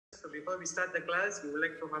So before we start the class, we would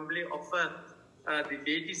like to humbly offer the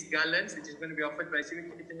deities garlands, which is going to be offered by Sri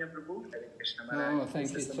Chaitanya Prabhu. Hare Krishna Maharaj. Oh,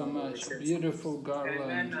 thank you so much. Beautiful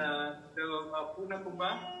garland. And then the Purna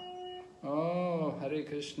Kumbha. Oh, Hare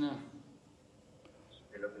Krishna.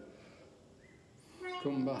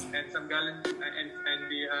 Kumbha. And some garlands and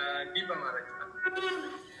the Deepa Maharaj.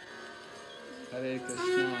 Hare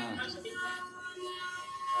Krishna.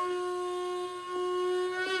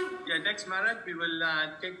 Yeah, next Maharaj, we will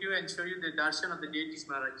take you and show you the darshan of the deities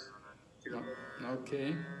Maharaj.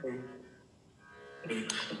 Okay.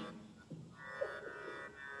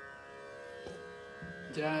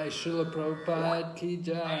 Jai Srila Prabhupada ki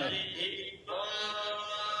jai.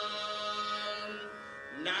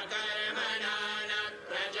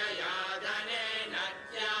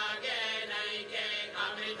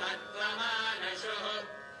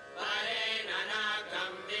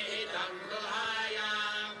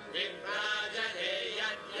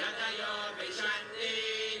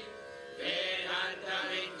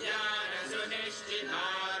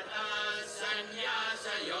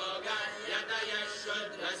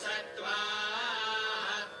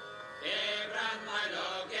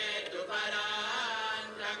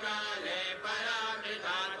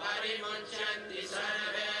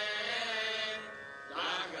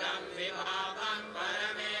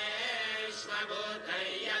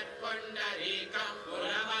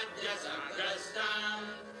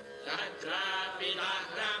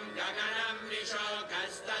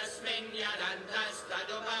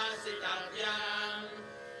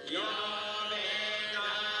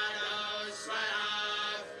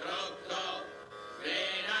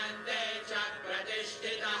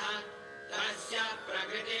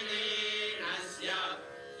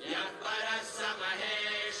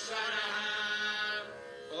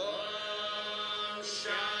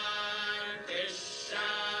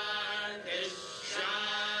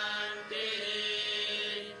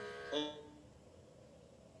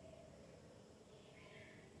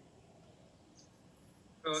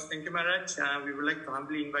 Thank you, Maharaj. We would like to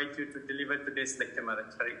humbly invite you to deliver today's lecture,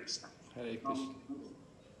 Maharaj. Hare Krishna. Hare Krishna.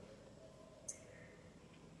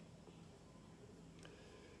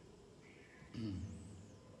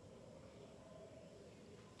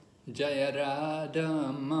 Jaya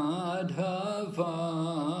Radha Madhava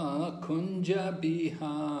Kunja Bihari.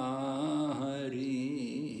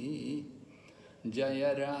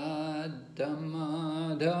 Jaya Radha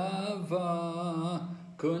Madhava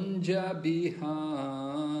Kunja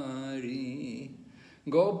Bihari.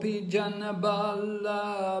 Gopi Jana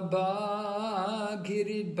Ballabha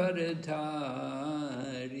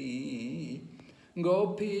Giridharadhari.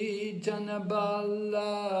 Gopi Jana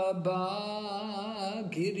Ballabha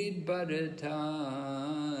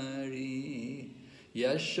Giridharadhari.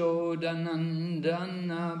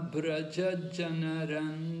 Yashodanandana Braja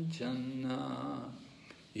Janaranjana.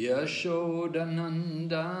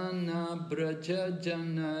 Yashodanandana Braja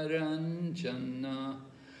Janaranjana.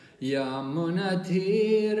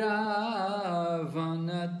 Yamunatira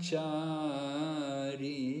Vanachari.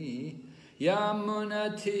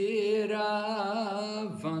 Yamunatira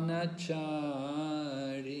Vanachari.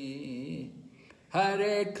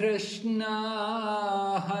 Hare Krishna,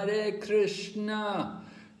 Hare Krishna,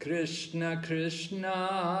 Krishna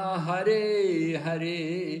Krishna, Hare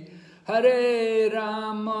Hare, Hare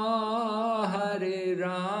Rama, Hare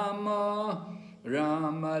Rama,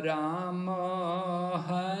 Rama Rama,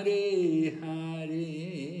 Hare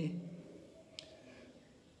Hare.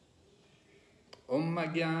 Om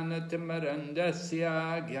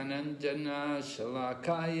Jnanatimarandasya Gyananjana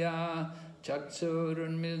Shalakaya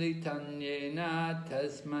Chaksurunmilitanyena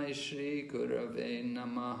Tasmai Shri Gurave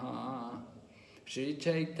Namaha. Shri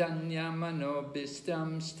Chaitanya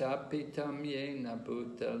Manobhistam Stapitam Yena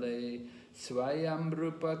Bhutale Swayam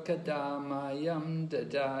Rupa Kadamayam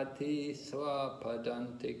Dadati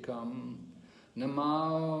Swapadantikam.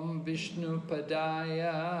 Namam Vishnu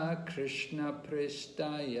Padaya Krishna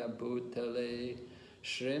Prestaya Bhutale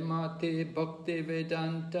Srimati Bhakti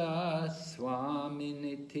Vedanta Swami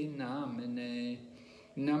Niti Namine.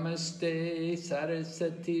 Namaste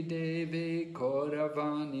Sarasati Devi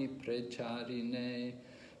Kauravani Pracharine.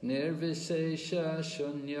 Nirvisesha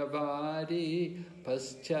Shunyavari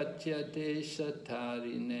Paschatya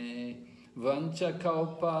Deshatarine.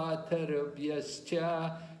 Vanchakalpa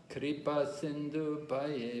Tarubhyascha Kripa Sindhu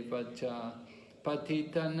Bhayevacha.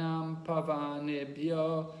 Patitanam Pavanebhyo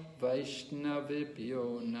Vaishnavibhyo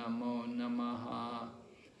Namo Namaha.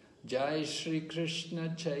 Jai Shri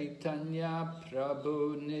Krishna Chaitanya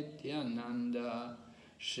Prabhu Nityananda.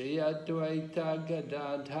 Shri Advaita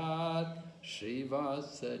Gadadhar Shri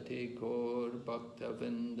Vasati Gaur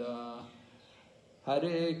Bhaktavinda.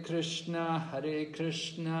 Hare Krishna,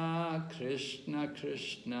 Krishna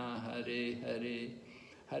Krishna, Hare Hare,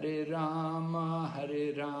 Hare Rama,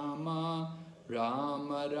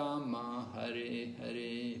 Rama Rama, Hare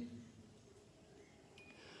Hare.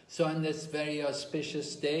 So on this very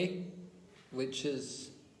auspicious day, which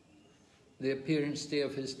is the appearance day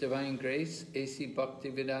of His Divine Grace, A.C.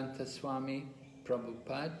 Bhaktivedanta Swami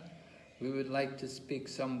Prabhupada, we would like to speak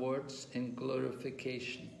some words in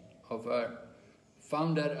glorification of our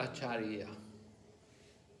founder Acharya.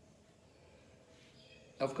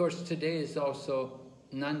 Of course, today is also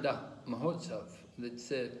Nanda Mahotsav.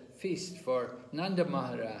 It's a feast for Nanda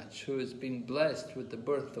Maharaj, who has been blessed with the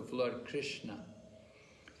birth of Lord Krishna.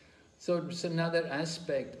 So it's another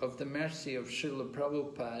aspect of the mercy of Srila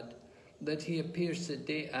Prabhupada that he appears the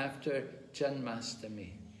day after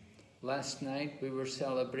Janmashtami. Last night we were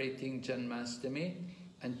celebrating Janmashtami,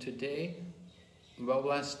 and today, well,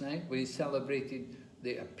 last night we celebrated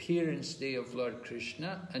the appearance day of Lord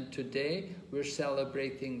Krishna, and today we're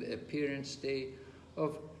celebrating the appearance day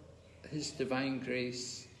of His Divine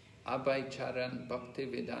Grace, Abhay Charan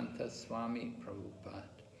Bhaktivedanta Swami Prabhupada,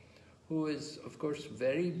 who is, of course,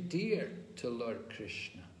 very dear to Lord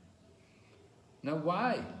Krishna. Now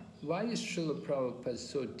why? Why is Srila Prabhupada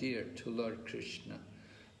so dear to Lord Krishna?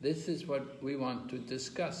 This is what we want to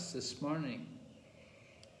discuss this morning.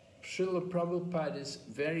 Srila Prabhupada is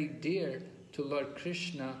very dear to Lord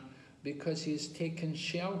Krishna because he has taken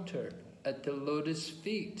shelter at the lotus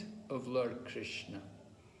feet of Lord Krishna.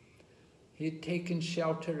 He had taken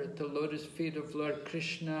shelter at the lotus feet of Lord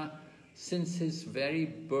Krishna since his very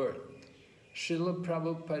birth. Srila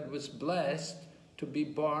Prabhupada was blessed to be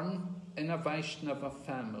born in a Vaishnava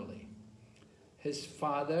family. His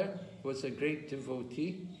father was a great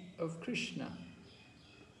devotee of Krishna.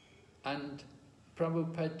 And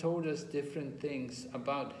Prabhupada told us different things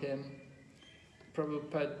about him.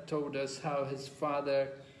 Prabhupada told us how his father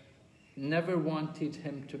never wanted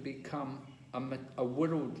him to become a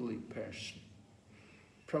worldly person.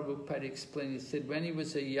 Prabhupada explained, he said, when he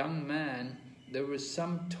was a young man, there was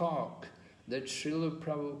some talk that Srila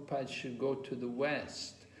Prabhupada should go to the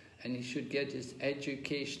West and he should get his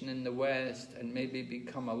education in the West and maybe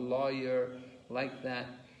become a lawyer like that.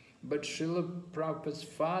 But Srila Prabhupada's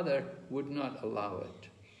father would not allow it.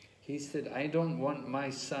 He said, I don't want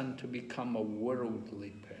my son to become a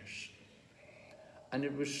worldly person. And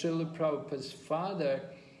it was Srila Prabhupada's father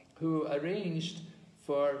who arranged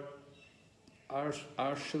for our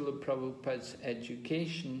Srila Prabhupada's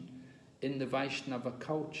education in the Vaishnava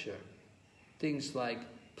culture. Things like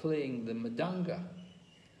playing the mridanga.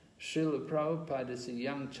 Srila Prabhupada, as a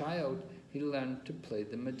young child, he learned to play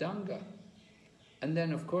the mridanga. And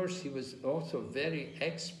then, of course, he was also very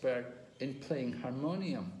expert in playing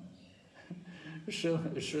harmonium.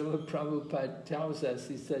 Srila Prabhupada tells us,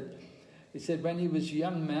 he said when he was a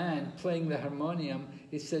young man playing the harmonium,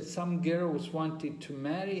 he said some girls wanted to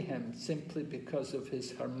marry him simply because of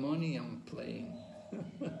his harmonium playing.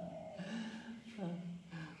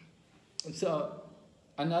 So,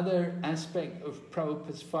 another aspect of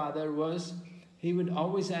Prabhupada's father was he would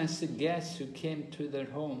always ask the guests who came to their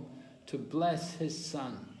home to bless his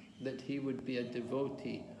son, that he would be a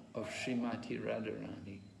devotee of Srimati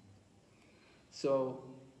Radharani. So,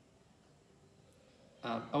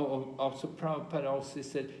 also Prabhupada also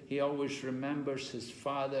said he always remembers his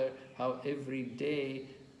father, how every day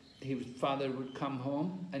his father would come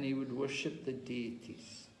home and he would worship the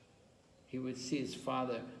deities. He would see his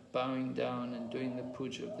father bowing down and doing the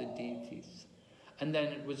puja of the deities. And then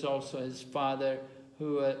it was also his father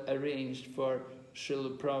who arranged for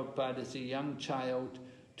Srila Prabhupada as a young child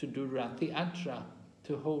to do Rathayatra,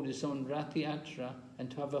 to hold his own Rathayatra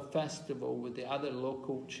and to have a festival with the other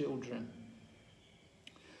local children.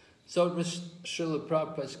 So it was Srila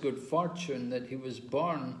Prabhupada's good fortune that he was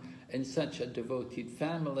born in such a devoted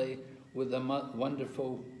family with a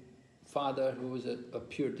wonderful father who was a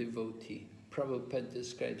pure devotee. Prabhupada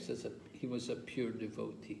describes as he was a pure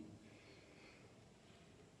devotee.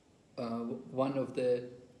 One of the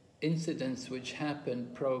incidents which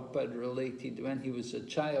happened, Prabhupada related when he was a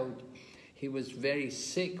child, he was very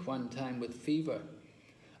sick one time with fever.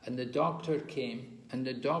 And the doctor came and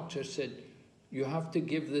the doctor said, you have to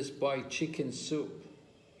give this boy chicken soup.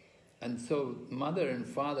 And so mother and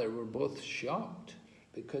father were both shocked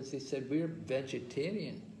because they said, we're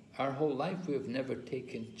vegetarian. Our whole life we have never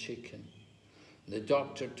taken chicken. The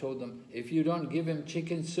doctor told them, if you don't give him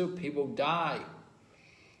chicken soup, he will die.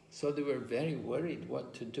 So they were very worried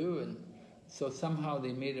what to do. And so somehow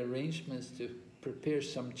they made arrangements to prepare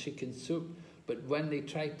some chicken soup. But when they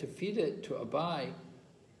tried to feed it to Abhay,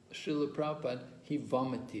 Srila Prabhupada, he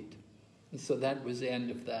vomited. So that was the end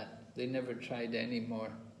of that. They never tried any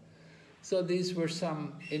more. So these were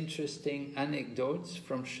some interesting anecdotes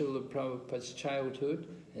from Srila Prabhupada's childhood,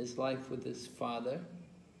 his life with his father.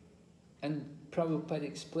 And Prabhupada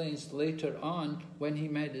explains later on, when he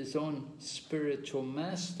met his own spiritual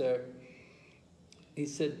master, he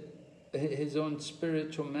said, his own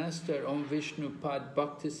spiritual master, Om Vishnupad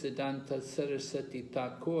Bhaktisiddhanta Saraswati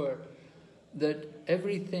Thakur, that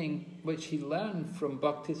everything which he learned from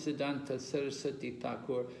Bhaktisiddhanta Saraswati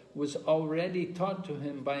Thakur was already taught to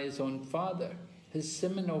him by his own father. His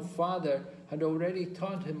seminal father had already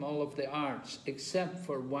taught him all of the arts, except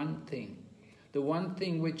for one thing. The one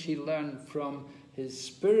thing which he learned from his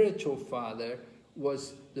spiritual father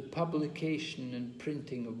was the publication and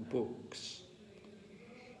printing of books.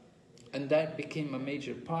 And that became a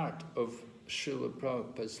major part of Srila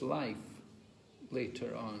Prabhupada's life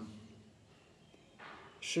later on.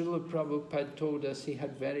 Srila Prabhupada told us he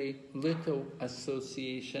had very little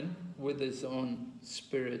association with his own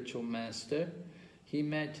spiritual master. He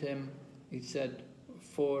met him, he said,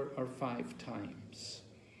 4 or 5 times.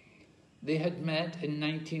 They had met in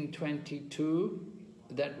 1922,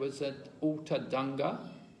 that was at Ottadanga,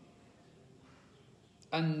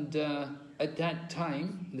 and at that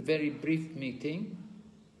time, the very brief meeting,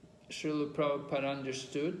 Srila Prabhupada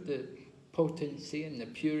understood the potency and the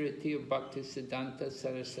purity of Bhaktisiddhanta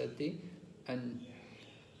Saraswati, and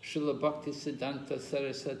Srila Bhaktisiddhanta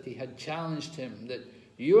Saraswati had challenged him that,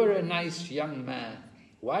 "You're a nice young man,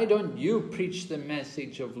 why don't you preach the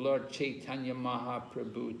message of Lord Chaitanya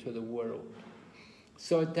Mahaprabhu to the world?"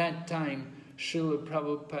 So at that time, Srila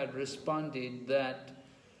Prabhupada responded that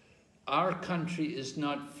our country is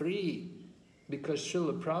not free, because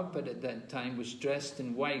Srila Prabhupada at that time was dressed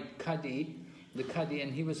in white khadi,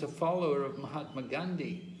 and he was a follower of Mahatma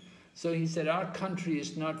Gandhi. So he said, our country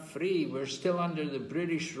is not free, we're still under the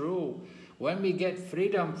British rule. When we get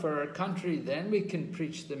freedom for our country, then we can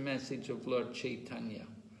preach the message of Lord Chaitanya.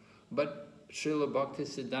 But Srila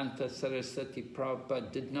Bhaktisiddhanta Saraswati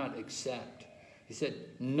Prabhupada did not accept. He said,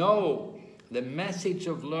 no, the message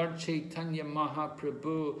of Lord Chaitanya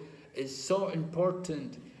Mahaprabhu is so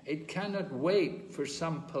important, it cannot wait for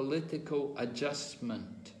some political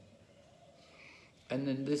adjustment. And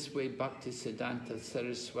in this way, Bhaktisiddhanta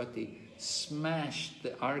Saraswati smashed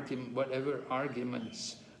the argument, whatever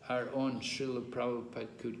arguments our own Srila Prabhupada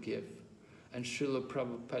could give. And Srila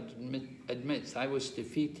Prabhupada admits, I was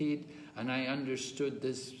defeated and I understood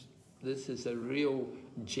this is a real,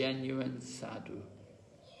 genuine sadhu.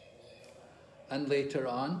 And later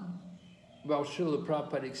on, well, Srila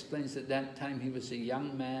Prabhupada explains at that time he was a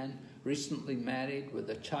young man, recently married with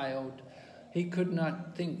a child. He could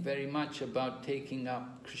not think very much about taking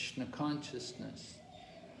up Krishna consciousness.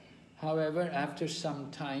 However, after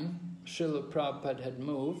some time, Srila Prabhupada had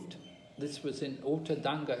moved. This was in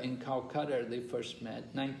Ottadanga in Calcutta they first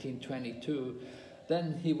met, 1922.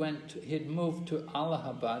 Then he had moved to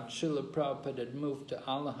Allahabad. Srila Prabhupada had moved to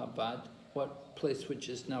Allahabad, what place which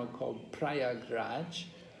is now called Prayagraj.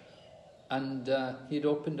 And he'd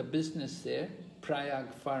opened a business there,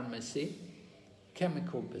 Prayag Pharmacy,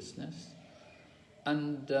 chemical business.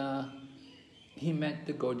 And he met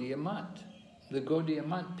the Gaudiya Math. The Gaudiya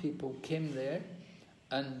Math people came there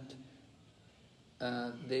and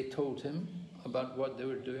they told him about what they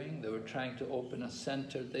were doing. They were trying to open a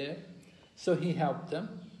center there. So he helped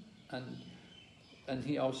them, and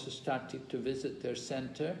he also started to visit their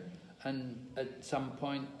center. And at some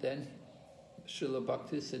point then, Srila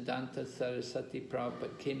Bhaktisiddhanta Saraswati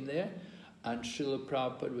Prabhupada came there, and Srila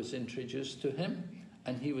Prabhupada was introduced to him,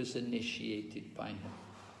 and he was initiated by him.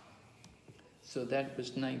 So that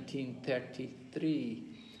was 1933,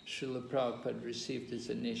 Srila Prabhupada received his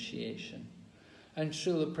initiation. And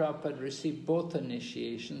Srila Prabhupada received both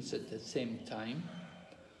initiations at the same time.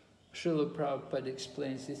 Srila Prabhupada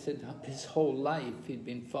explains, he said his whole life he'd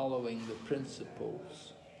been following the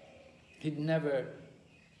principles. He'd never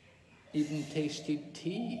even tasted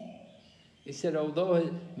tea. He said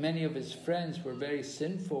although many of his friends were very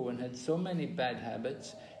sinful and had so many bad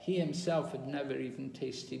habits, he himself had never even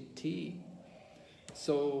tasted tea.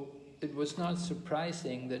 So it was not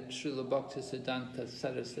surprising that Srila Bhaktisiddhanta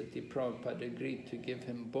Saraswati Prabhupada agreed to give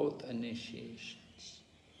him both initiations.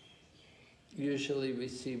 Usually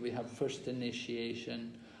we have first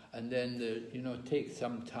initiation, and then take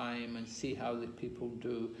some time and see how the people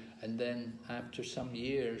do, and then after some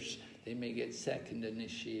years they may get second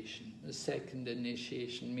initiation. The second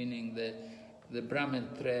initiation meaning the Brahman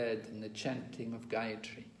thread and the chanting of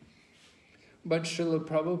Gayatri. But Srila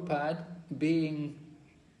Prabhupada, being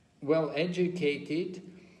well educated,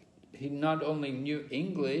 he not only knew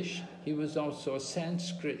English, he was also a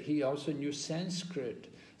Sanskrit. He also knew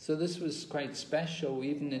Sanskrit. So this was quite special,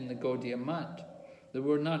 even in the Gaudiya Math. There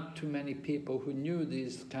were not too many people who knew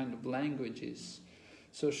these kind of languages.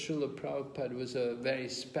 So Srila Prabhupada was a very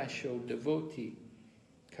special devotee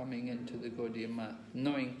coming into the Gaudiya Math,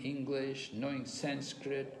 knowing English, knowing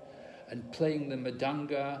Sanskrit, and playing the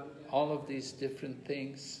Madanga, all of these different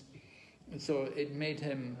things. And so it made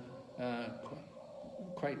him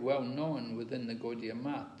quite well known within the Gaudiya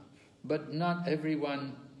Math. But not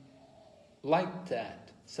everyone liked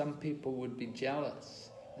that. Some people would be jealous,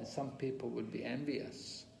 and some people would be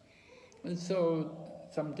envious. And so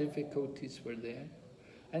some difficulties were there.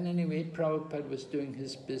 And anyway, Prabhupada was doing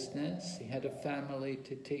his business. He had a family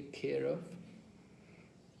to take care of.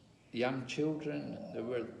 Young children, there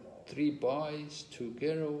were 3 boys, 2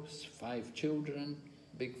 girls, 5 children,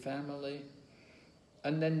 big family.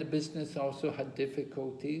 And then the business also had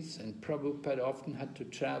difficulties, and Prabhupada often had to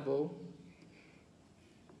travel.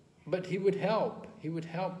 But he would help. He would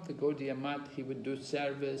help the Gaudiya Math. He would do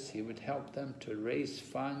service. He would help them to raise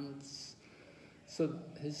funds. So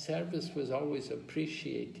his service was always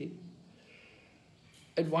appreciated.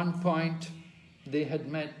 At one point, they had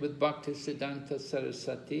met with Bhaktisiddhanta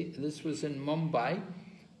Saraswati. This was in Mumbai.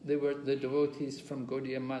 The devotees from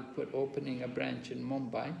Gaudiya Math were opening a branch in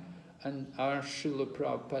Mumbai, and our Srila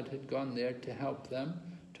Prabhupada had gone there to help them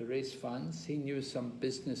to raise funds. He knew some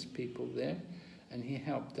business people there, and he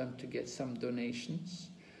helped them to get some donations.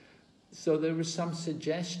 So there was some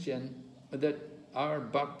suggestion that our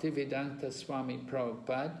Bhaktivedanta Swami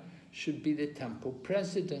Prabhupada should be the temple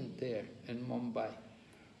president there in Mumbai.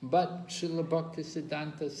 But Srila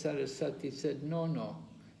Bhaktisiddhanta Saraswati said, no.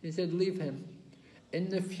 He said, leave him. In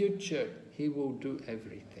the future, he will do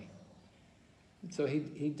everything. So he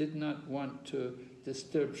did not want to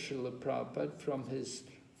disturb Srila Prabhupada from his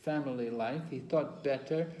family life. He thought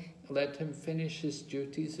better, let him finish his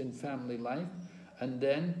duties in family life, and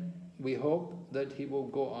then we hope that he will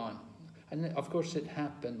go on. And of course it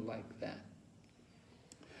happened like that.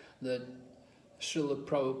 That Srila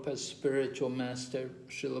Prabhupada's spiritual master,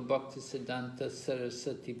 Srila Bhaktisiddhanta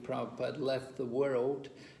Saraswati Prabhupada, left the world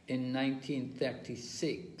in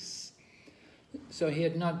 1936. So he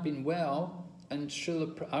had not been well, and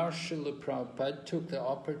our Srila Prabhupada took the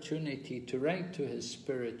opportunity to write to his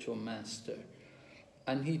spiritual master.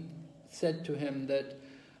 And he said to him that,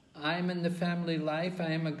 I'm in the family life,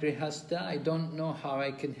 I am a grihastha, I don't know how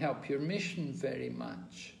I can help your mission very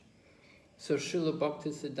much. So Srila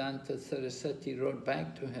Bhaktisiddhanta Saraswati wrote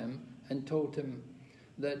back to him and told him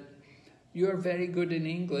that you're very good in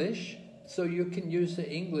English, so you can use the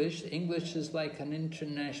English. English is like an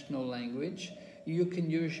international language. You can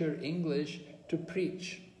use your English to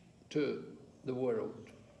preach to the world.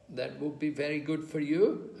 That will be very good for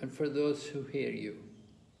you and for those who hear you.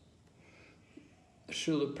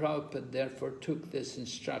 Srila Prabhupada therefore took this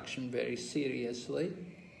instruction very seriously,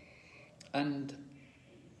 and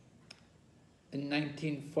in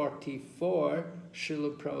 1944,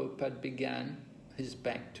 Srila Prabhupada began his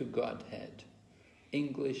Back to Godhead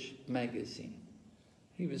English magazine.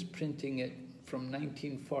 He was printing it from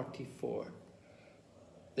 1944.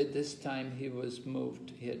 At this time he had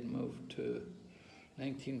moved to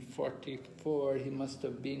 1944, he must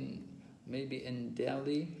have been maybe in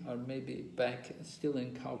Delhi, or maybe still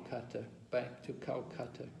in Calcutta, back to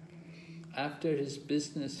Calcutta. After his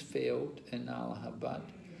business failed in Allahabad,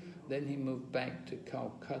 then he moved back to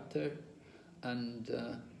Calcutta, and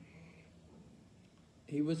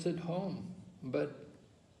he was at home, but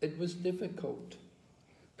it was difficult.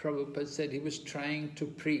 Prabhupada said he was trying to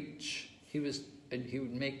preach. He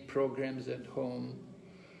would make programs at home,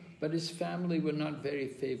 but his family were not very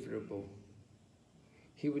favorable.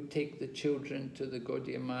 He would take the children to the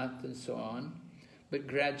Gaudiya Math and so on, but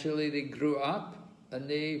gradually they grew up and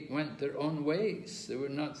they went their own ways. They were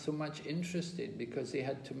not so much interested because they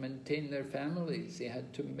had to maintain their families, they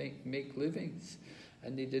had to make livings,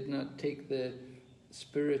 and they did not take the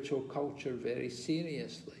spiritual culture very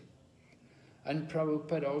seriously. And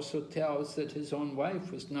Prabhupada also tells that his own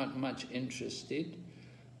wife was not much interested,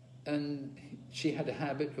 and she had a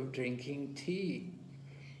habit of drinking tea.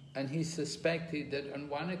 And he suspected that on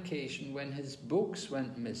one occasion when his books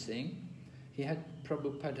went missing,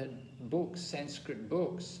 Prabhupada had books, Sanskrit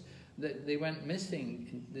books, that they went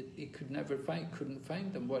missing, that he couldn't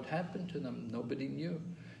find them. What happened to them? Nobody knew.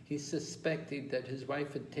 He suspected that his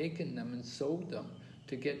wife had taken them and sold them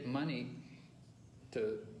to get money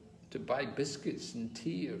to buy biscuits and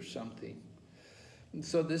tea or something. And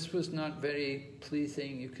so this was not very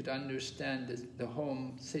pleasing. You could understand that the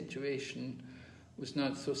home situation was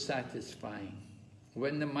not so satisfying.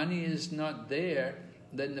 When the money is not there,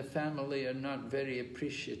 then the family are not very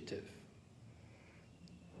appreciative.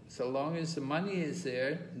 So long as the money is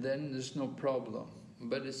there, then there's no problem.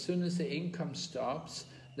 But as soon as the income stops,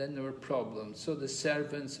 then there were problems. So the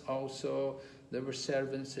servants also, there were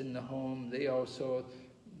servants in the home, they also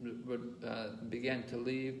began to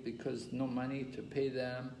leave because no money to pay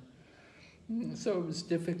them. So it was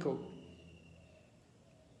difficult.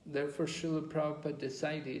 Therefore Srila Prabhupada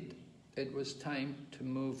decided it was time to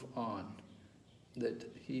move on,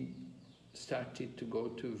 that he started to go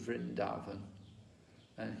to Vrindavan,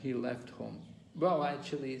 and he left home. Well,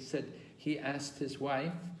 actually, he said, he asked his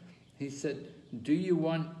wife, he said, do you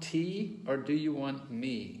want tea or do you want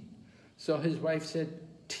me? So his wife said,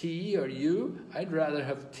 tea or you? I'd rather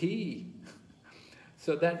have tea.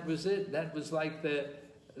 So that was it. That was like the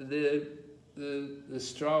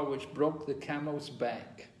straw which broke the camel's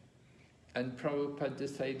back. And Prabhupada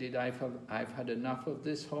decided, I've had enough of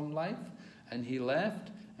this home life, and he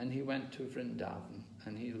left, and he went to Vrindavan,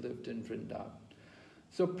 and he lived in Vrindavan.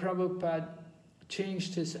 So Prabhupada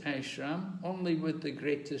changed his ashram only with the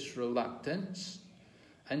greatest reluctance,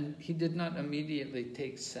 and he did not immediately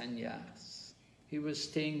take sannyas. He was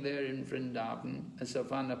staying there in Vrindavan as a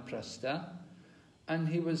vanaprastha, and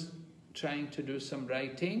he was trying to do some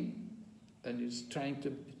writing, and he was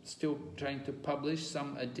still trying to publish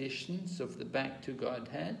some editions of the Back to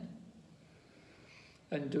Godhead,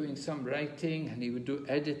 and doing some writing, and he would do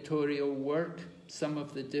editorial work. Some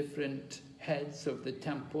of the different heads of the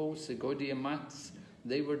temples, the Gaudiya monks,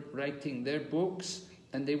 they were writing their books,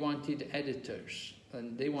 and they wanted editors.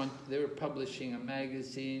 And they were publishing a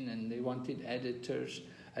magazine, and they wanted editors,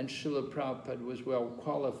 and Srila Prabhupada was well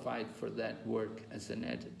qualified for that work as an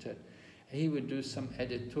editor. He would do some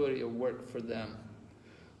editorial work for them.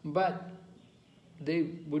 But they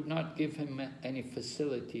would not give him any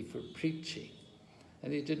facility for preaching.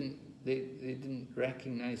 And they didn't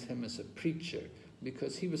recognize him as a preacher,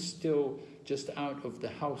 because he was still just out of the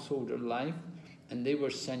householder life, and they were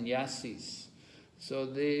sannyasis. So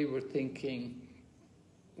they were thinking,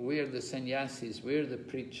 we're the sannyasis, we're the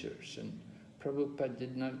preachers. And Prabhupada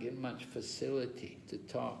did not get much facility to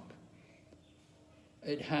talk.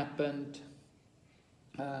 It happened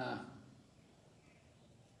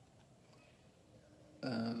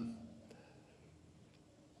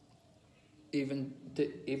even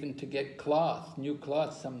to get cloth, new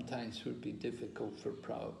cloth sometimes would be difficult for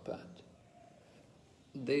Prabhupada.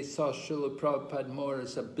 They saw Srila Prabhupada more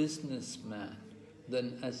as a businessman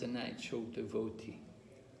than as an actual devotee.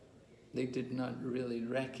 They did not really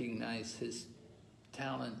recognize his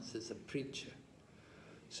talents as a preacher.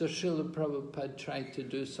 So Srila Prabhupada tried to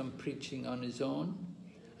do some preaching on his own,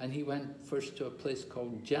 and he went first to a place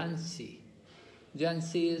called Jhansi.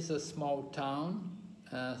 Jhansi is a small town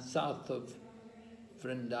south of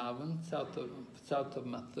Vrindavan, south of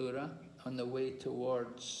Mathura, on the way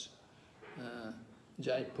towards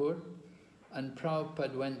Jaipur. And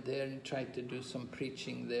Prabhupada went there and tried to do some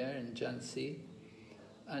preaching there in Jhansi.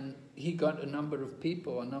 And he got a number of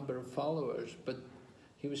people, a number of followers, but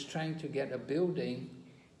he was trying to get a building,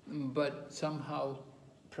 but somehow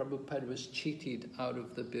Prabhupada was cheated out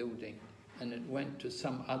of the building, and it went to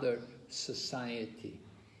some other society.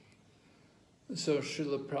 So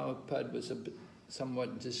Srila Prabhupada was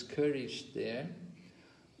somewhat discouraged there.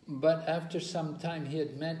 But after some time he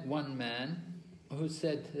had met one man who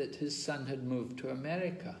said that his son had moved to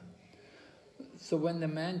America. So when the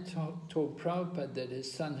man told Prabhupada that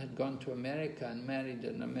his son had gone to America and married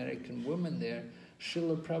an American woman there,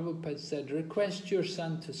 Srila Prabhupada said, request your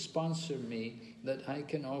son to sponsor me that I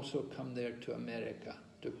can also come there to America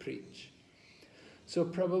to preach. So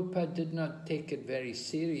Prabhupada did not take it very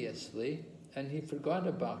seriously, and he forgot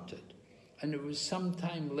about it. And it was some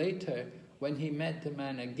time later, when he met the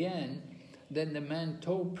man again, then the man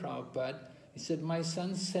told Prabhupada, he said, my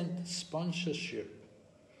son sent sponsorship.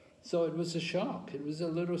 So it was a shock. It was a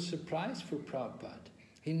little surprise for Prabhupada.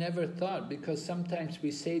 He never thought, because sometimes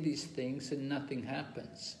we say these things and nothing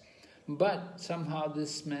happens. But somehow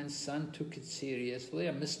this man's son took it seriously,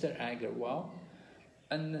 a Mr. Agarwal,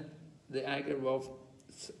 and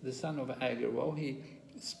the son of Agarwal, he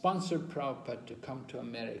sponsored Prabhupada to come to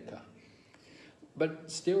America.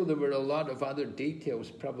 But still there were a lot of other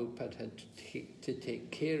details Prabhupada had to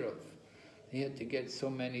take care of. He had to get so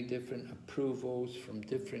many different approvals from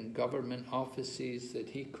different government offices that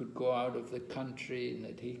he could go out of the country and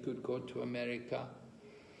that he could go to America.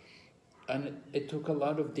 And it took a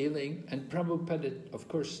lot of dealing, and Prabhupada had, of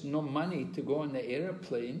course, no money to go on the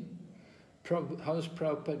airplane. How's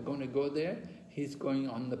Prabhupada going to go there? He's going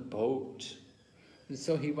on the boat. And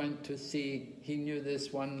so he went to see, he knew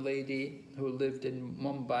this one lady who lived in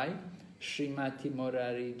Mumbai, Srimati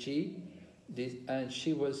Morariji, and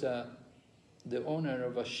she was the owner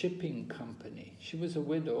of a shipping company. She was a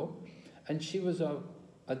widow, and she was a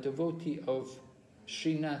devotee of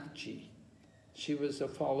Srinathji. She was a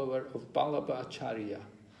follower of Balabhacharya,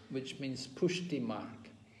 which means Pushti Marg.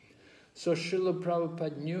 So Srila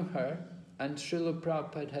Prabhupada knew her, and Srila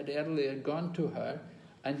Prabhupada had earlier gone to her,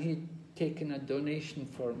 and he'd taken a donation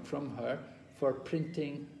from her for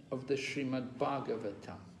printing of the Srimad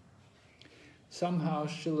Bhagavatam. Somehow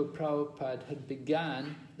Srila Prabhupada had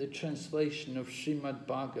begun the translation of Srimad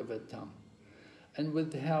Bhagavatam, and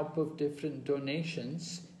with the help of different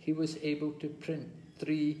donations, he was able to print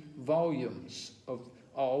 3 volumes of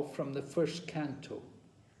all from the first canto.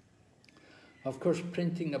 Of course,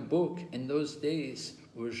 printing a book in those days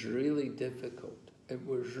was really difficult. It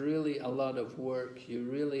was really a lot of work. You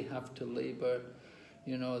really have to labor,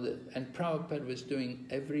 you know, and Prabhupada was doing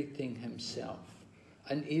everything himself.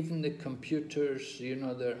 And even the computers, you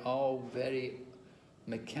know, they're all very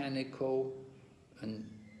mechanical and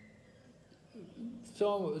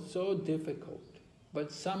so difficult.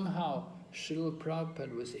 But somehow Srila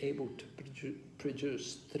Prabhupada was able to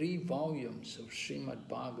produce 3 volumes of Srimad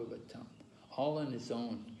Bhagavatam, all on his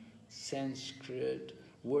own, Sanskrit,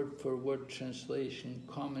 word-for-word translation,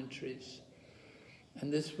 commentaries.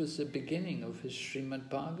 And this was the beginning of his Srimad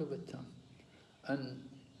Bhagavatam. And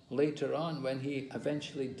later on, when he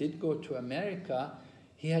eventually did go to America,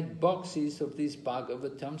 he had boxes of these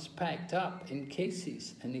Bhagavatams packed up in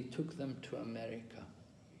cases, and he took them to America.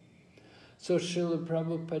 So Srila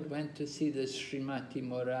Prabhupada went to see this Srimati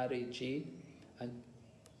Morariji,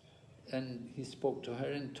 and he spoke to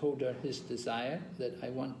her and told her his desire that I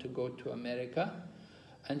want to go to America.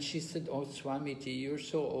 And she said, "Oh, Swamiji, you're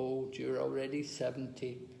so old, you're already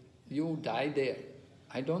 70, you'll die there.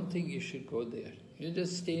 I don't think you should go there. You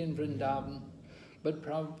just stay in Vrindavan." But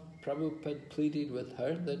Prabhupada pleaded with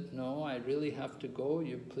her that, "No, I really have to go,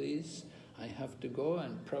 you please, I have to go."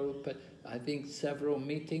 And Prabhupada, I think several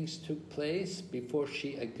meetings took place before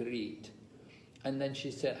she agreed. And then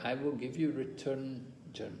she said, "I will give you return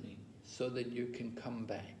journey so that you can come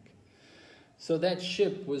back." So that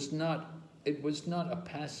ship was not, it was not a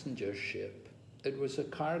passenger ship, it was a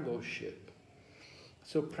cargo ship.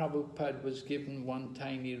 So Prabhupada was given one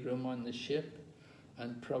tiny room on the ship,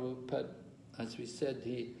 and Prabhupada, as we said,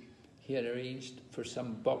 he had arranged for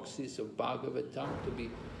some boxes of Bhagavatam to be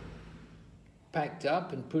packed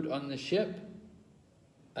up and put on the ship,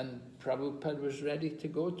 and Prabhupada was ready to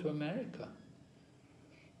go to America.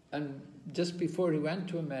 And just before he went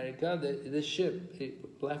to America, the ship,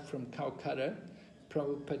 it left from Calcutta.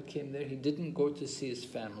 Prabhupada came there. He didn't go to see his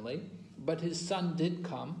family, but his son did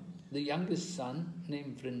come, the youngest son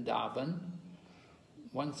named Vrindavan.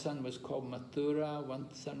 One son was called Mathura,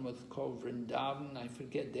 one son was called Vrindavan. I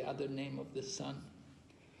forget the other name of the son,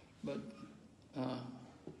 but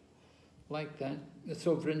like that.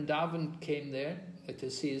 So Vrindavan came there to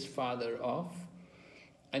see his father off,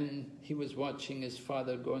 and he was watching his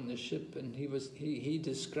father go on the ship, and he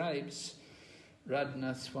describes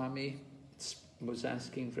Radhanath Swami was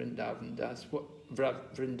asking Vrindavan Das,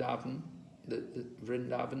 Vrindavan, the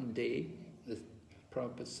Vrindavan Day, the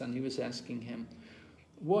Prabhupada's son, he was asking him,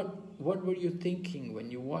 what were you thinking when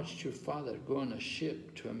you watched your father go on a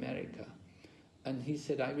ship to America? And he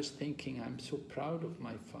said, "I was thinking, I'm so proud of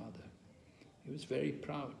my father." He was very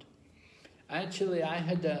proud. Actually, I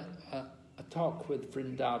had a talk with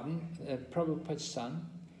Vrindavan, Prabhupada's son.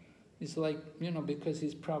 He's like, you know, because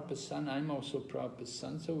he's Prabhupada's son, I'm also Prabhupada's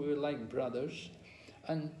son, so we were like brothers.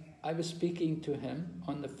 And I was speaking to him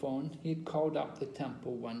on the phone. He'd called up the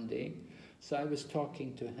temple one day, so I was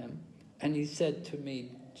talking to him. And he said to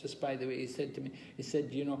me, just by the way, he said to me, he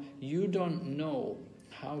said, "You know, you don't know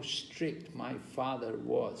how strict my father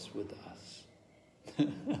was with us."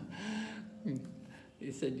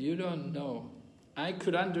 He said, "You don't know." I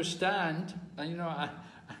could understand, you know,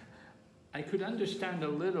 I could understand a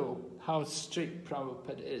little how strict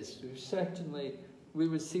Prabhupada is. Certainly, we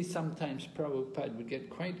would see sometimes Prabhupada would get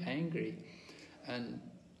quite angry, and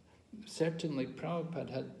certainly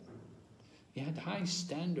Prabhupada had high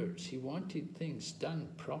standards. He wanted things done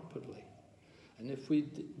properly, and if we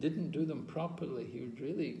didn't do them properly, he would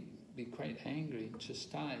really be quite angry and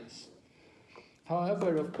chastise.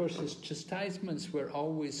 However, of course, his chastisements were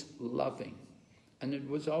always loving, and it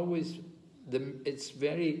was always it's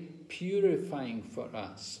very purifying for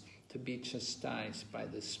us to be chastised by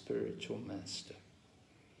the spiritual master.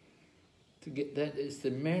 That is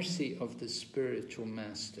the mercy of the spiritual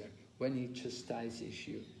master when he chastises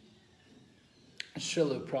you.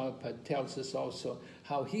 Srila Prabhupada tells us also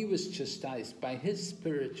how he was chastised by his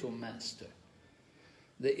spiritual master.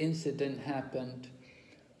 The incident happened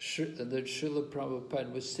that Srila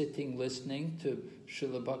Prabhupada was sitting listening to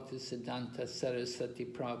Srila Bhaktisiddhanta Saraswati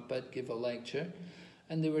Prabhupada give a lecture,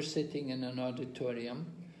 and they were sitting in an auditorium,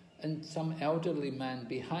 and some elderly man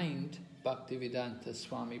behind Bhaktivedanta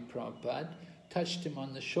Swami Prabhupada touched him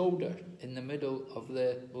on the shoulder in the middle of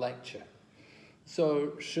the lecture.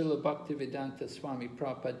 So Srila Bhaktivedanta Swami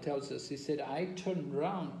Prabhupada tells us, he said, I turned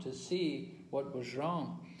round to see what was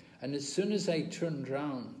wrong. And as soon as I turned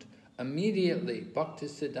round, immediately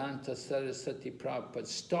Bhaktisiddhanta Saraswati Prabhupada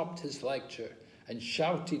stopped his lecture and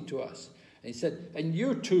shouted to us. And he said, and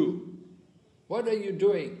you too, what are you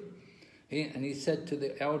doing? And he said to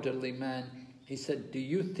the elderly man, he said, do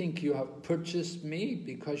you think you have purchased me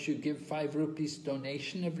because you give 5 rupees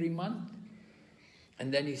donation every month?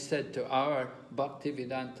 And then he said to our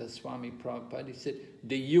Bhaktivedanta Swami Prabhupada, he said,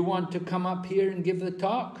 do you want to come up here and give the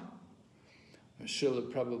talk? And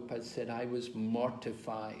Srila Prabhupada said, I was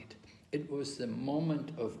mortified. It was the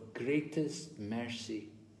moment of greatest mercy.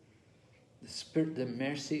 The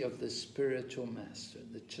mercy of the spiritual master,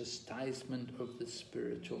 the chastisement of the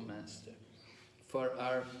spiritual master for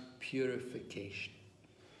our purification.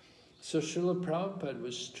 So Srila Prabhupada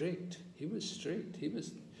was strict. He was strict.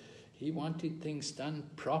 He wanted things done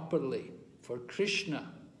properly for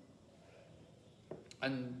Krishna.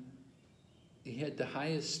 And he had the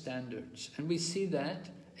highest standards. And we see that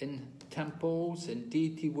in temples and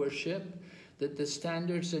deity worship, that the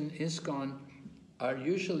standards in ISKCON are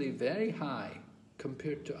usually very high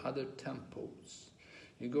compared to other temples.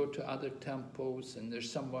 You go to other temples and they're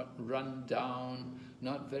somewhat run down,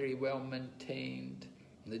 not very well maintained.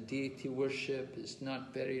 The deity worship is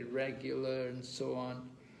not very regular and so on.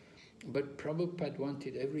 But Prabhupada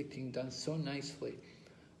wanted everything done so nicely.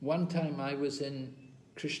 One time I was in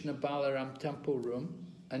Krishna Balaram temple room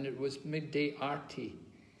and it was midday arti.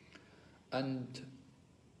 And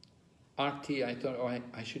arti, I thought, oh,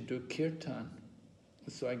 I should do kirtan.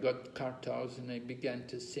 So I got kartals and I began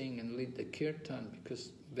to sing and lead the kirtan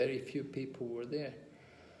because very few people were there.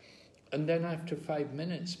 And then after 5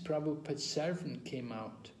 minutes, Prabhupada's servant came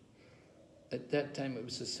out. At that time it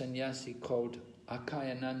was a sannyasi called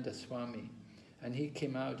Akayananda Swami. And he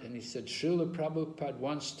came out and he said, Srila Prabhupada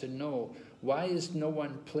wants to know, why is no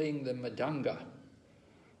one playing the madanga?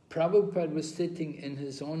 Prabhupada was sitting in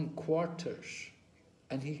his own quarters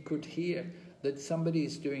and he could hear that somebody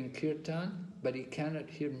is doing kirtan, but he cannot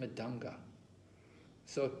hear madanga.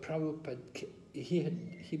 So Prabhupada,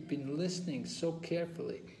 he'd been listening so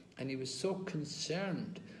carefully and he was so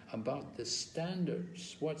concerned about the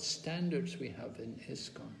standards, what standards we have in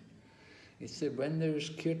ISKCON. He said, when there's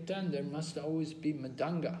kirtan, there must always be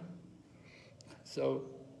madanga. So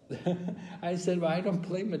I said, well, I don't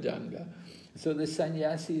play madanga. So the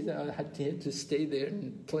sannyasis had to stay there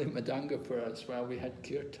and play madanga for us while we had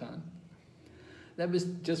kirtan. That was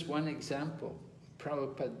just one example.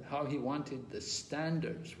 Prabhupada, how he wanted the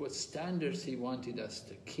standards, what standards he wanted us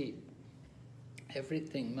to keep.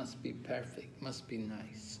 Everything must be perfect, must be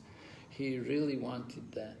nice. He really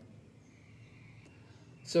wanted that.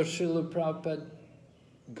 So Srila Prabhupada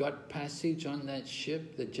got passage on that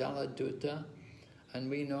ship, the Jaladuta, and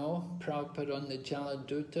we know Prabhupada on the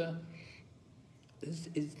Jaladuta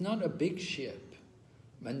is not a big ship.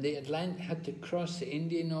 When the had to cross the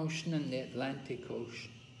Indian Ocean and the Atlantic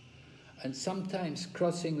Ocean. And sometimes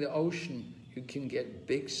crossing the ocean, you can get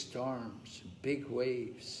big storms, big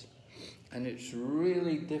waves. And it's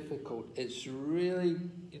really difficult. It's really,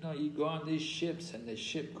 you go on these ships and the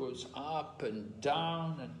ship goes up and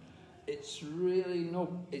down and it's really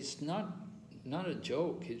it's not a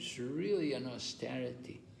joke. It's really an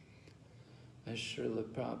austerity. As Srila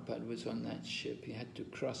Prabhupada was on that ship, he had to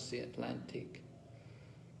cross the Atlantic.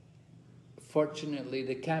 Fortunately,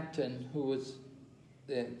 the captain, who was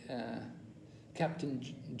the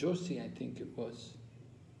Captain Joshi, I think it was,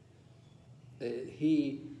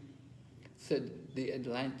 he said the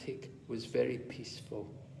Atlantic was very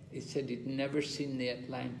peaceful. He said he'd never seen the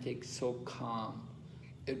Atlantic so calm.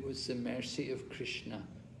 It was the mercy of Krishna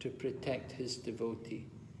to protect his devotee.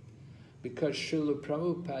 Because Srila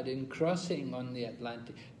Prabhupada, in crossing on the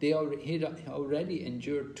Atlantic, he'd already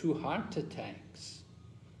endured 2 heart attacks.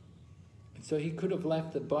 So he could have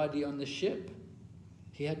left the body on the ship.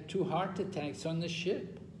 He had 2 heart attacks on the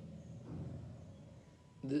ship.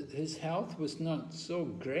 His health was not so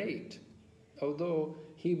great, although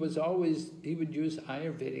he would use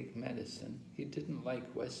Ayurvedic medicine. He didn't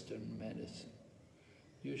like Western medicine.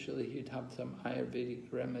 Usually he'd have some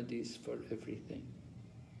Ayurvedic remedies for everything.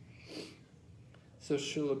 So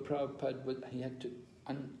Srila Prabhupada, he had to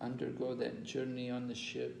undergo that journey on the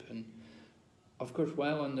ship. And of course,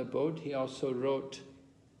 while on the boat, he also wrote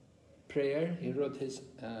prayer. He wrote his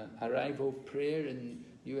arrival prayer in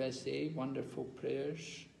USA, wonderful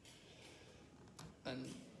prayers. And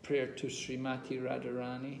prayer to Srimati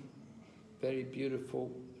Radharani, very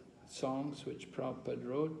beautiful songs which Prabhupada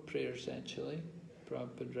wrote, prayers actually.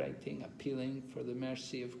 Prabhupada writing, appealing for the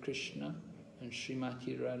mercy of Krishna and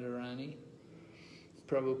Srimati Radharani.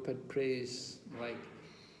 Prabhupada prays like,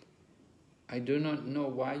 I do not know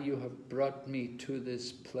why you have brought me to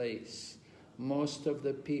this place. Most of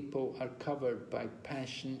the people are covered by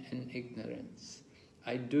passion and ignorance.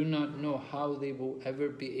 I do not know how they will ever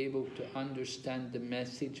be able to understand the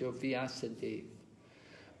message of Vyasadeva.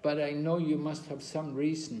 But I know you must have some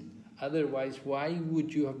reason. Otherwise, why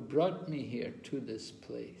would you have brought me here to this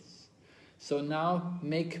place? So now,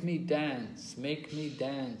 make me dance, make me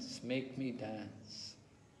dance, make me dance.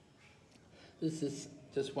 This is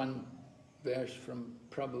just one verse from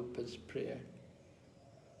Prabhupada's prayer.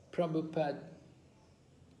 Prabhupada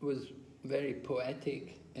was very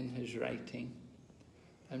poetic in his writing.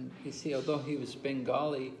 And you see, although he was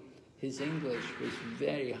Bengali, his English was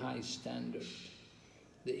very high standard.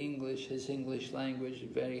 His English language is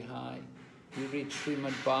very high. You read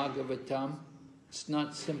Srimad Bhagavatam, it's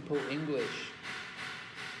not simple English.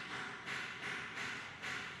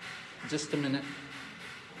 Just a minute.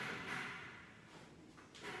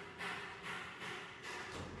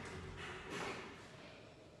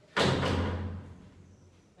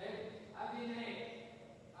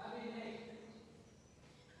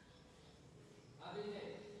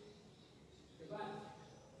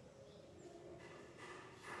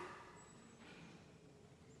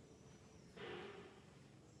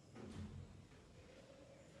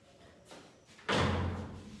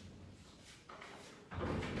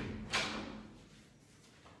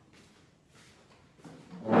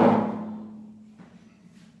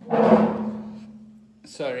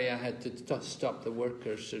 Sorry, I had to stop the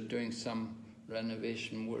workers. They're doing some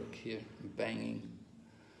renovation work here, banging.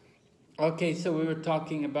 Okay, so we were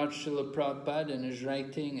talking about Srila Prabhupada and his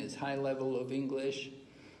writing, his high level of English.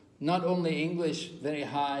 Not only English, very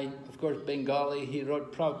high, of course Bengali. He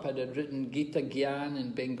wrote, Prabhupada had written Gita Gyan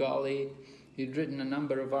in Bengali. He'd written a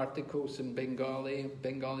number of articles in Bengali.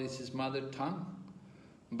 Bengali is his mother tongue.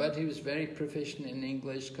 But he was very proficient in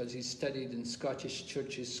English because he studied in Scottish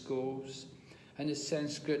churches schools. And his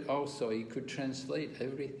Sanskrit also, he could translate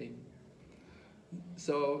everything.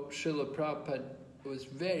 So Srila Prabhupada was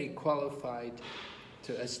very qualified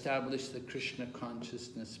to establish the Krishna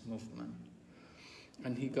consciousness movement.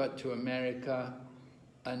 And he got to America,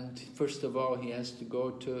 and first of all he has to go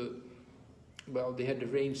to, well, they had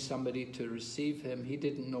arranged somebody to receive him. He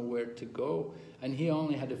didn't know where to go, and he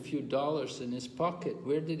only had a few dollars in his pocket.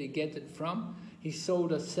 Where did he get it from? He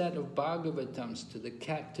sold a set of Bhagavatams to the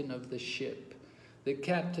captain of the ship. The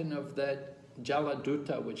captain of that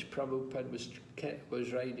Jaladuta, which Prabhupada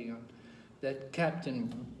was riding on, that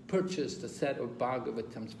captain purchased a set of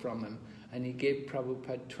Bhagavatams from him, and he gave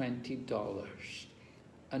Prabhupada $20.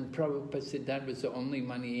 And Prabhupada said that was the only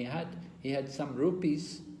money he had. He had some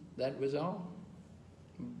rupees, that was all.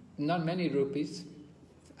 Not many rupees,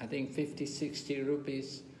 I think 50, 60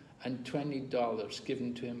 rupees, and $20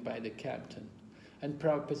 given to him by the captain. And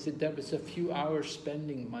Prabhupada said that was a few hours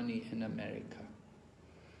spending money in America.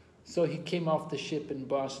 So he came off the ship in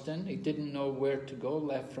Boston. He didn't know where to go,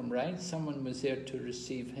 left from right. Someone was there to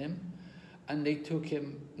receive him. And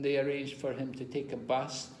they arranged for him to take a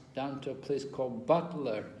bus down to a place called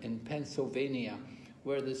Butler in Pennsylvania,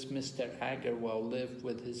 where this Mr. Agarwal lived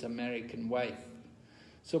with his American wife.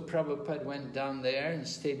 So Prabhupada went down there and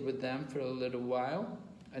stayed with them for a little while.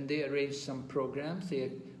 And they arranged some programs.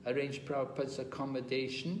 They arranged Prabhupada's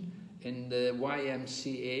accommodation in the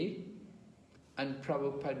YMCA. And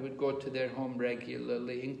Prabhupada would go to their home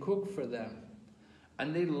regularly and cook for them.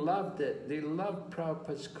 And they loved it. They loved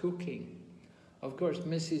Prabhupada's cooking. Of course,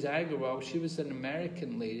 Mrs. Agarwal, she was an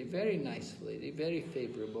American lady, very nice lady, very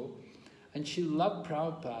favorable. And she loved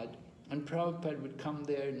Prabhupada. And Prabhupada would come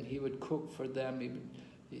there and he would cook for them.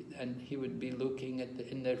 He would be looking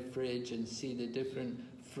in their fridge and see the different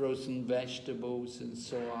frozen vegetables and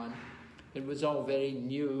so on. It was all very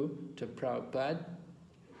new to Prabhupada.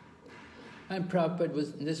 And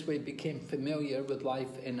Prabhupada in this way became familiar with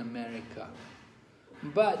life in America.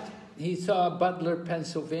 But he saw Butler,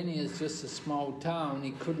 Pennsylvania as just a small town.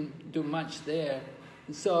 He couldn't do much there.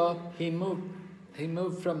 And so he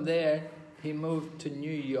moved from there, he moved to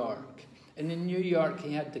New York. And in New York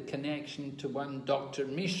he had the connection to one Dr.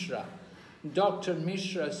 Mishra. Dr.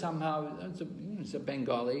 Mishra somehow, was a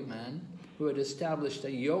Bengali man, who had established a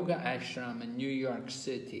yoga ashram in New York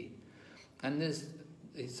City. And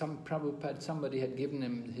somebody had given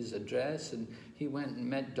him his address, and he went and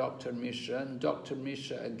met Dr. Mishra, and Dr.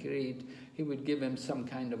 Mishra agreed he would give him some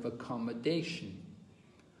kind of accommodation.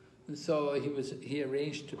 And so he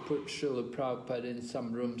arranged to put Srila Prabhupada in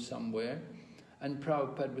some room somewhere, and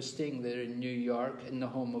Prabhupada was staying there in New York in the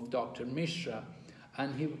home of Dr. Mishra,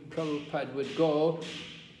 and Prabhupada would go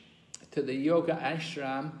to the yoga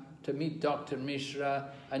ashram to meet Dr.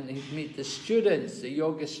 Mishra, and he'd meet the students, the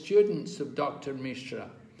yoga students of Dr. Mishra.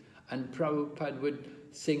 And Prabhupada would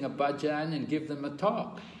sing a bhajan and give them a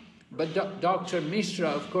talk. But Dr. Mishra,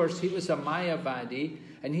 of course, he was a Mayavadi,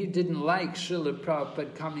 and he didn't like Srila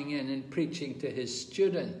Prabhupada coming in and preaching to his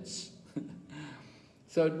students.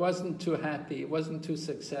 So it wasn't too happy, it wasn't too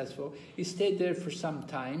successful. He stayed there for some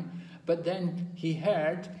time, but then he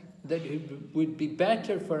heard that it would be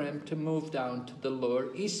better for him to move down to the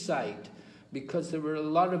Lower East Side, because there were a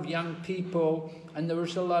lot of young people and there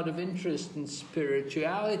was a lot of interest in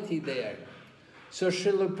spirituality there. So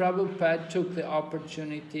Srila Prabhupada took the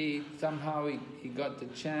opportunity, somehow he got the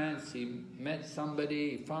chance, he met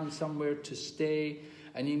somebody, he found somewhere to stay,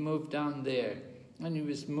 and he moved down there. And he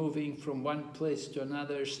was moving from one place to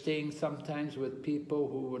another, staying sometimes with people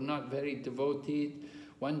who were not very devoted.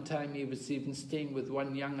 One time he was even staying with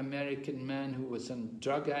one young American man who was a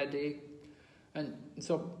drug addict. And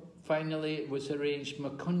so finally it was arranged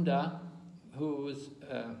Mukunda, who was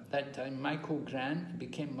that time Michael Grant,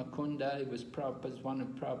 became Mukunda. He was one of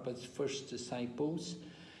Prabhupada's first disciples.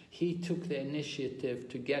 He took the initiative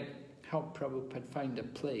to help Prabhupada find a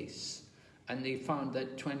place. And they found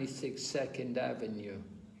that 26 Second Avenue.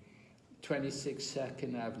 26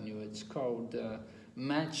 Second Avenue. It's called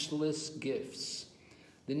Matchless Gifts.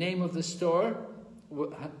 The name of the store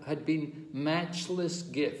had been Matchless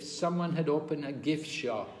Gifts. Someone had opened a gift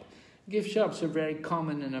shop. Gift shops are very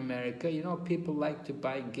common in America. You know, people like to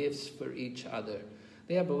buy gifts for each other.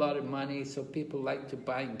 They have a lot of money, so people like to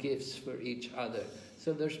buy gifts for each other.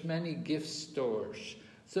 So there's many gift stores.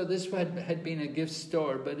 So this had been a gift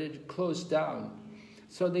store, but it had closed down.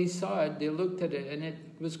 So they saw it, they looked at it, and it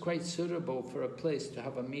was quite suitable for a place to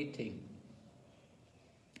have a meeting.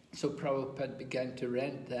 So Prabhupada began to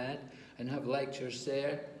rent that and have lectures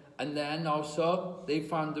there. And then also they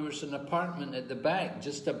found there was an apartment at the back,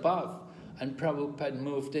 just above, and Prabhupada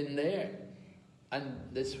moved in there. And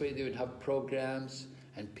this way they would have programs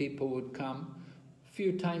and people would come. A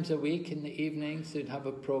few times a week in the evenings they'd have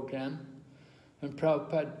a program. And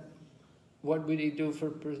Prabhupada, what would he do for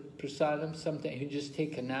prasadam? Sometimes he'd just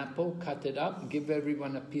take an apple, cut it up, and give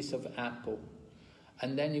everyone a piece of apple.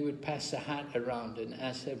 And then he would pass a hat around and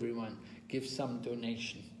ask everyone, give some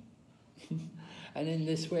donation. And in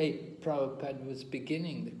this way, Prabhupada was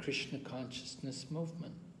beginning the Krishna consciousness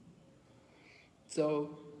movement.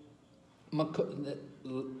 So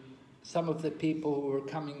some of the people who were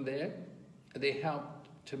coming there, they helped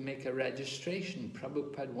to make a registration.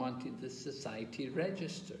 Prabhupada wanted the society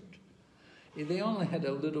registered. They only had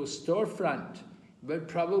a little storefront, but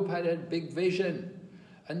Prabhupada had big vision.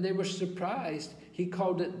 And they were surprised. He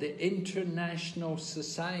called it the International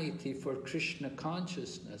Society for Krishna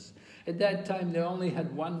Consciousness. At that time, they only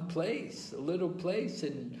had one place, a little place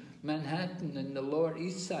in Manhattan in the Lower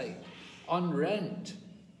East Side, on rent.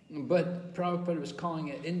 But Prabhupada was calling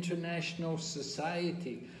it International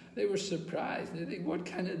Society. They were surprised. They think, what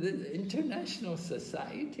kind of international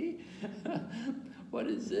society? What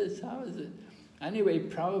is this? How is it? Anyway,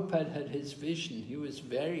 Prabhupada had his vision. He was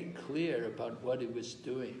very clear about what he was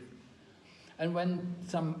doing. And when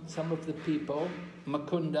some of the people,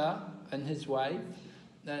 Mukunda and his wife,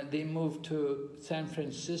 they moved to San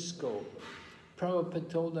Francisco, Prabhupada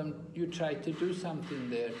told them, you try to do something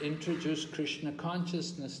there, introduce Krishna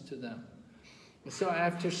consciousness to them. So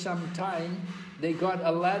after some time, they got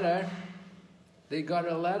a letter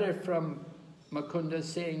from Mukunda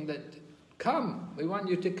saying that, come, we want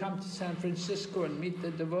you to come to San Francisco and meet the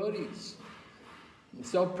devotees.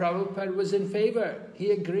 So Prabhupada was in favor.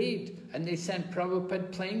 He agreed, and they sent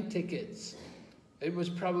Prabhupada plane tickets. It was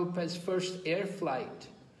Prabhupada's first air flight.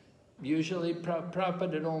 Usually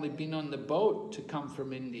Prabhupada had only been on the boat to come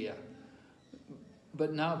from India.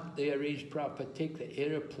 But now they arranged Prabhupada take the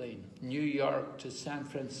airplane, New York to San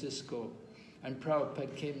Francisco. And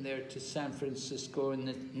Prabhupada came there to San Francisco in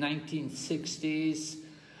the 1960s.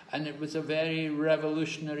 And it was a very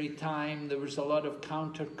revolutionary time. There was a lot of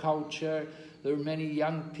counterculture. There were many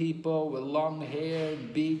young people with long hair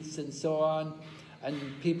and beads and so on. And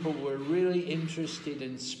people were really interested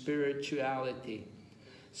in spirituality.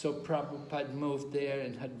 So Prabhupada moved there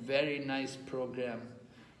and had very nice program.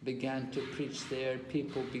 began to preach there,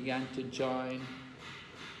 people began to join.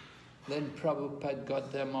 Then Prabhupada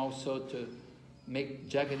got them also to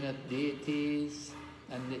make Jagannath deities,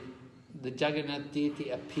 and the Jagannath deity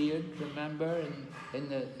appeared, remember,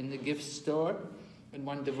 in the gift store. And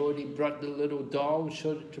one devotee brought the little doll,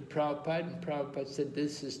 showed it to Prabhupada, and Prabhupada said,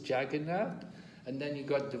 "This is Jagannath." And then he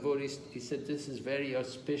got devotees, he said, "This is very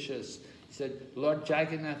auspicious." He said, "Lord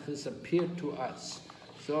Jagannath has appeared to us."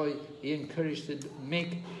 So he encouraged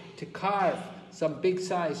to carve some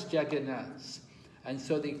big-sized Jagannaths. And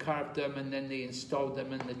so they carved them, and then they installed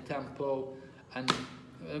them in the temple. And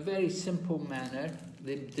in a very simple manner,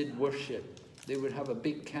 they did worship. They would have a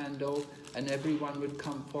big candle, and everyone would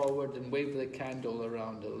come forward and wave the candle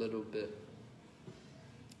around a little bit.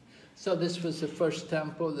 So this was the first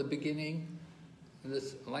temple, the beginning.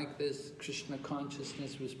 Like this, Krishna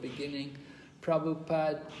consciousness was beginning.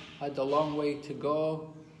 Prabhupada had a long way to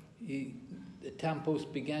go. The temples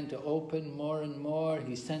began to open more and more.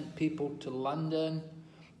 He sent people to London,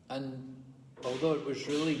 and although it was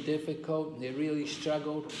really difficult, they really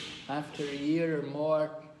struggled, after a year or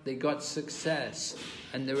more, they got success,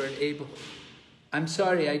 and they were able... I'm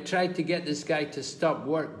sorry, I tried to get this guy to stop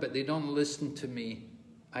work, but they don't listen to me.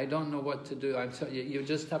 I don't know what to do. I'm sorry, you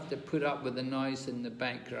just have to put up with the noise in the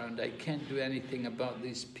background. I can't do anything about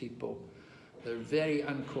these people. They're very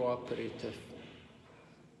uncooperative.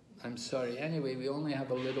 I'm sorry. Anyway, we only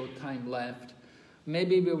have a little time left.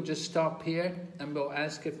 Maybe we'll just stop here and we'll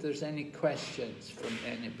ask if there's any questions from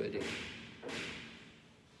anybody.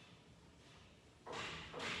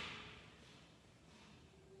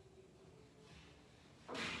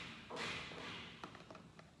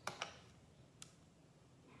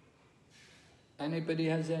 Anybody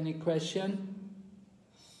has any question?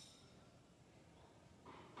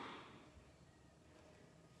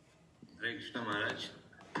 Hare Krishna Maharaj.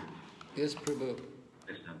 Yes, Prabhu.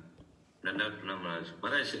 Krishna. Dandavata Maharaj.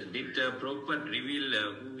 Maharaj, did Prabhupada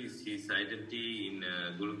reveal who is his identity in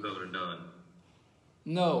Goloka Vrindavan?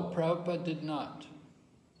 No, Prabhupada did not.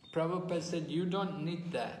 Prabhupada said, you don't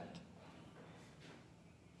need that.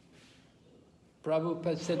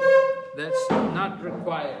 Prabhupada said, that's not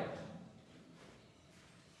required.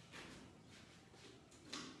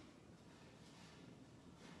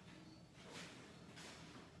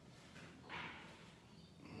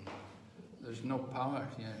 There's no power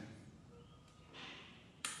here.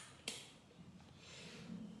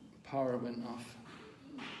 Power went off.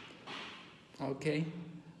 Okay.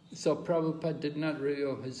 So Prabhupada did not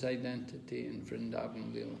reveal his identity in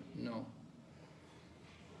Vrindavan Leela. No.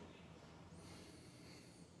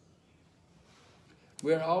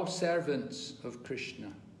 We're all servants of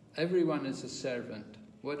Krishna. Everyone is a servant.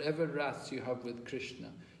 Whatever wraths you have with Krishna,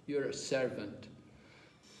 you're a servant.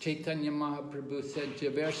 Chaitanya Mahaprabhu said,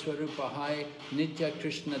 Javer Swarupahai Nitya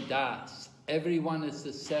Krishna Das. Everyone is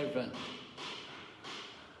a servant.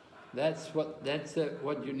 That's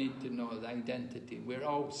what you need to know, the identity. We're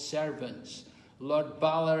all servants. Lord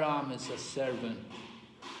Balaram is a servant.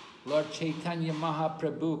 Lord Chaitanya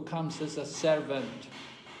Mahaprabhu comes as a servant.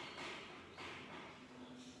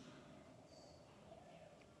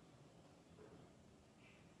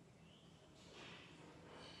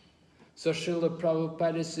 So Srila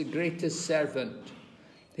Prabhupada is the greatest servant.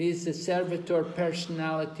 He is the servitor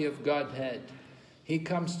personality of Godhead. He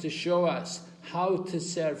comes to show us how to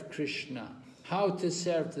serve Krishna, how to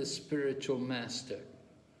serve the spiritual master,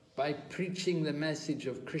 by preaching the message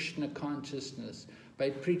of Krishna consciousness,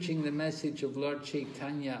 by preaching the message of Lord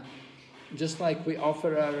Chaitanya, just like we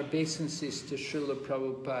offer our obeisances to Srila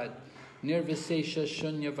Prabhupada, Nirvisesha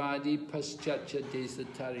Shunyavadi Paschatya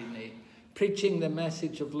Desatarine, preaching the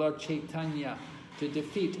message of Lord Chaitanya to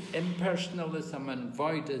defeat impersonalism and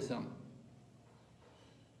voidism.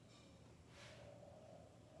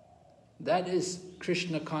 That is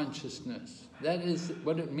Krishna consciousness. That is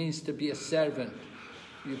what it means to be a servant.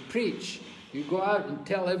 You preach, you go out and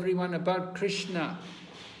tell everyone about Krishna.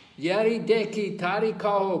 Yari deki tari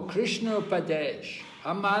kaho Krishna upadesh,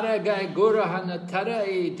 amara gai gurahana tara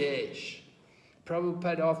e desh.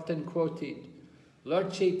 Prabhupada often quoted,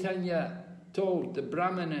 Lord Chaitanya told the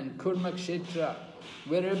Brahmana in Kurmakshetra,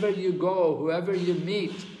 wherever you go, whoever you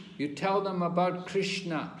meet, you tell them about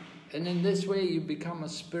Krishna. And in this way you become a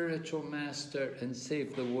spiritual master and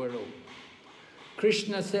save the world.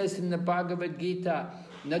 Krishna says in the Bhagavad Gita,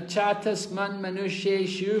 Nachatas man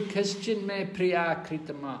manusheshu kaschin me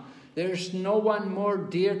priyakritama. There's no one more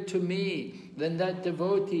dear to me than that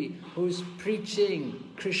devotee who's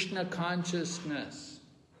preaching Krishna consciousness.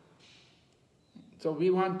 So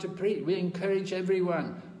we want to preach, we encourage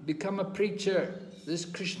everyone, become a preacher. This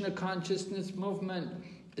Krishna consciousness movement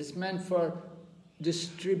is meant for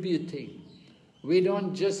distributing. We're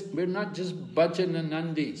not just bhajan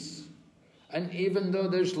anandis. And even though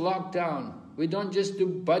there's lockdown, we don't just do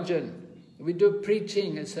bhajan. We do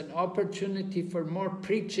preaching. It's an opportunity for more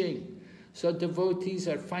preaching. So devotees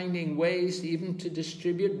are finding ways even to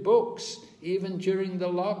distribute books, even during the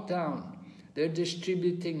lockdown. They're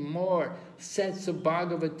distributing more sets of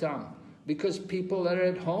Bhagavatam because people are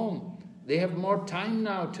at home. They have more time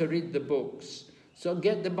now to read the books. So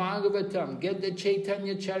get the Bhagavatam, get the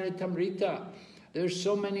Chaitanya Charitamrita. There's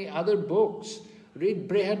so many other books. Read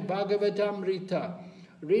Brihad Bhagavatamrita.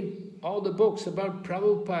 Read all the books about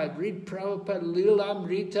Prabhupada. Read Prabhupada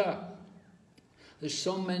Leelamrita. There's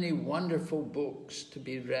so many wonderful books to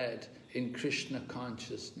be read in Krishna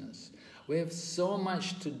consciousness. We have so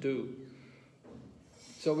much to do.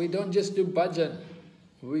 So we don't just do bhajan.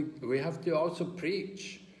 We have to also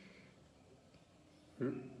preach.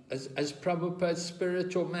 As Prabhupada's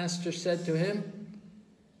spiritual master said to him,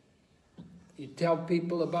 you tell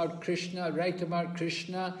people about Krishna, write about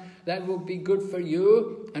Krishna, that will be good for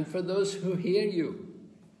you and for those who hear you.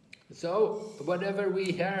 So, whatever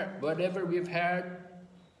we've heard, whatever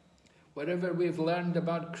we've learned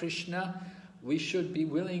about Krishna, we should be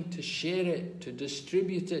willing to share it, to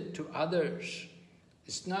distribute it to others.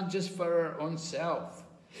 It's not just for our own self.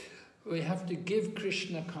 We have to give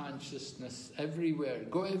Krishna consciousness everywhere,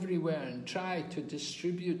 go everywhere and try to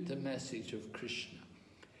distribute the message of Krishna.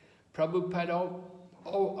 Prabhupada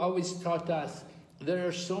always taught us, there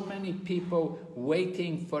are so many people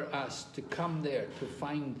waiting for us to come there, to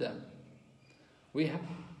find them. We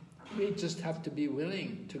just have to be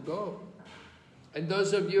willing to go. And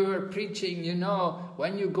those of you who are preaching, you know,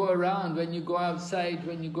 when you go around, when you go outside,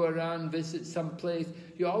 when you go around, visit some place,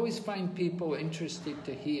 you always find people interested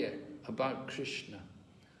to hear about Krishna.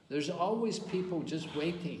 There's always people just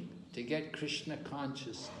waiting to get Krishna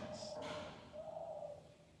consciousness.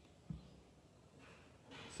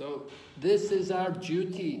 So this is our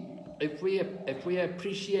duty. If we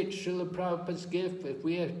appreciate Srila Prabhupada's gift, if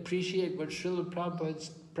we appreciate what Srila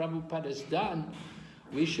Prabhupada has done,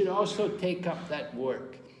 we should also take up that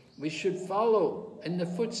work. We should follow in the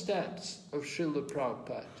footsteps of Srila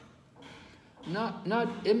Prabhupada.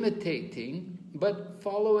 Not imitating, but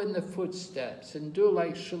follow in the footsteps and do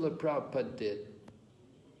like Srila Prabhupada did.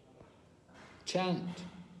 Chant,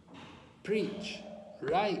 preach,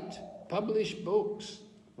 write, publish books,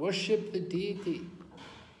 worship the deity.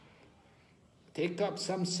 Take up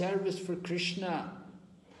some service for Krishna.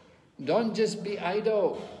 Don't just be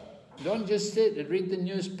idle. Don't just sit and read the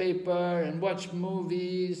newspaper and watch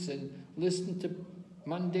movies and listen to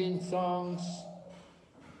mundane songs.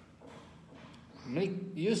 Make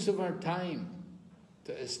use of our time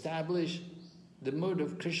to establish the mood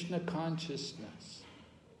of Krishna consciousness.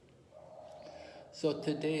 So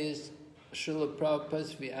today is Srila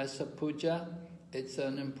Prabhupada's Vyasa Puja. It's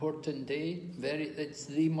an important day. It's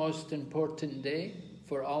the most important day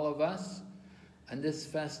for all of us. And this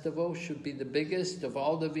festival should be the biggest of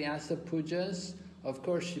all the Vyasa Pujas. Of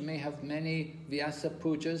course, you may have many Vyasa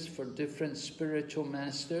Pujas for different spiritual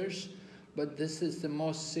masters, but this is the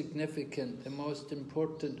most significant, the most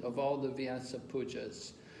important of all the Vyasa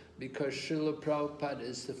Pujas, because Srila Prabhupada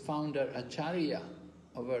is the founder Acharya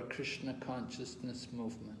of our Krishna consciousness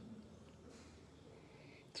movement.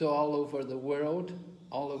 So all over the world,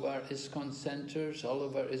 all of our ISKCON centers, all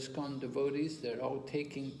of our ISKCON devotees, they're all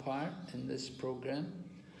taking part in this program.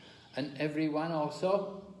 And everyone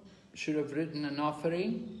also should have written an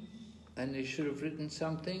offering, and they should have written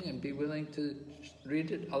something and be willing to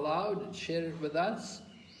read it aloud and share it with us.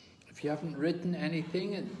 If you haven't written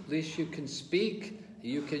anything, at least you can speak,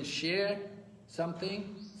 you can share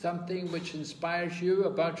something which inspires you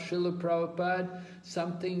about Srila Prabhupada,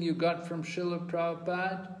 something you got from Srila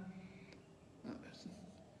Prabhupada.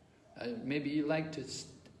 Maybe you like to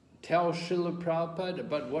tell Srila Prabhupada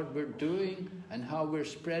about what we're doing and how we're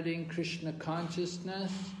spreading Krishna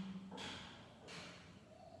consciousness.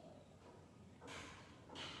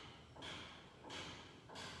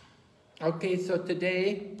 Okay, so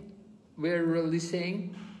today we're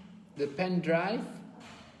releasing the pen drive.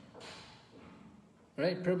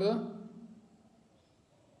 Right, Prabhu?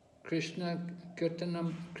 Krishna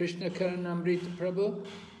Karanamrita Prabhu.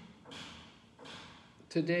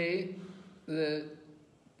 Today,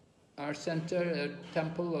 our center,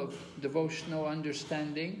 Temple of Devotional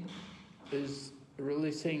Understanding, is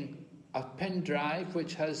releasing a pen drive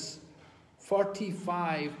which has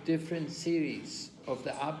 45 different series of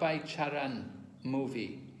the Abhay Charan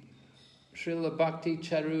movie. Srila Bhakti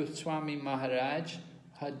Charu Swami Maharaj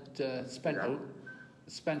had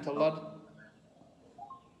spent a lot.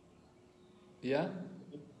 Yeah?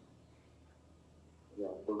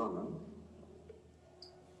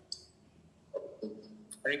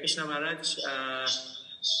 Hare Krishna Maharaj,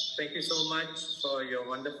 thank you so much for your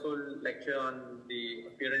wonderful lecture on the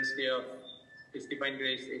appearance day of His Divine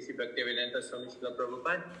Grace A.C. Bhakti Narasimha Swami Srila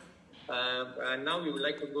Prabhupada. And now we would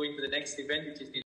like to go into the next event, which is the